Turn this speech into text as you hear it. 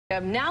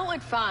Now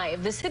at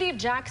 5, the city of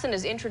Jackson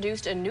has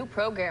introduced a new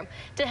program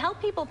to help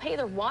people pay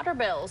their water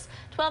bills.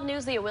 12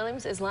 News' Leah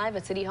Williams is live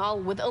at City Hall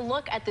with a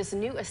look at this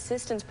new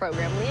assistance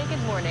program. Leah,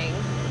 good morning.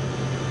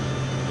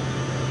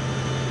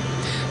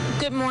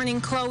 Good morning,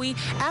 Chloe.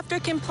 After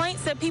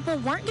complaints that people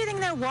weren't getting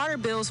their water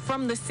bills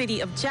from the city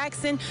of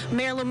Jackson,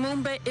 Mayor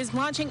Lumumba is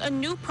launching a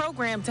new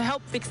program to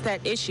help fix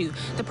that issue.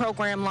 The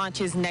program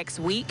launches next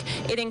week.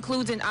 It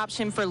includes an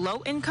option for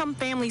low-income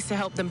families to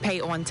help them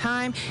pay on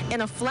time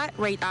and a flat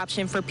rate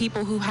option for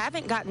people who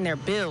haven't gotten their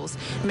bills.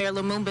 Mayor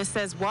Lumumba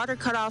says water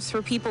cutoffs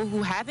for people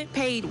who haven't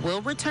paid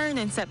will return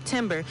in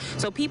September,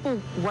 so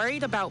people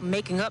worried about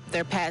making up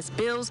their past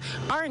bills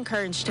are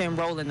encouraged to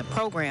enroll in the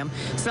program.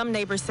 Some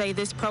neighbors say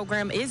this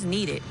program is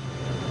needed.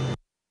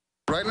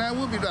 Right now it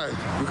would be nice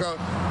because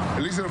at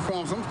least it'll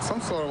form some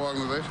sort of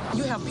organization.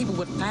 You have people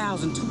with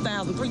 $1,000,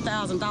 $2,000,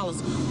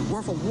 $3,000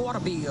 worth of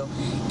water bill,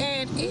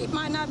 and it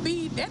might not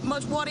be that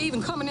much water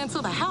even coming into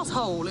the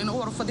household in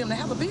order for them to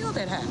have a bill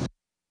that high.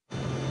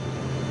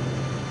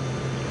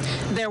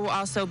 There will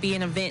also be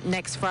an event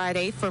next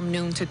Friday from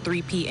noon to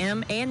 3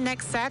 p.m. and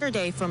next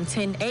Saturday from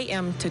 10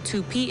 a.m. to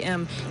 2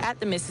 p.m. at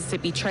the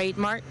Mississippi Trade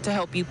Mart to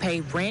help you pay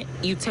rent,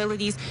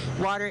 utilities,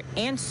 water,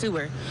 and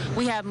sewer.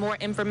 We have more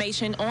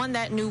information on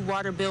that new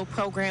water bill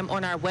program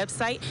on our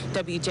website,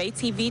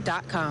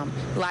 WJTV.com.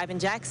 Live in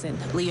Jackson,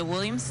 Leah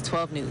Williams,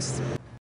 12 News.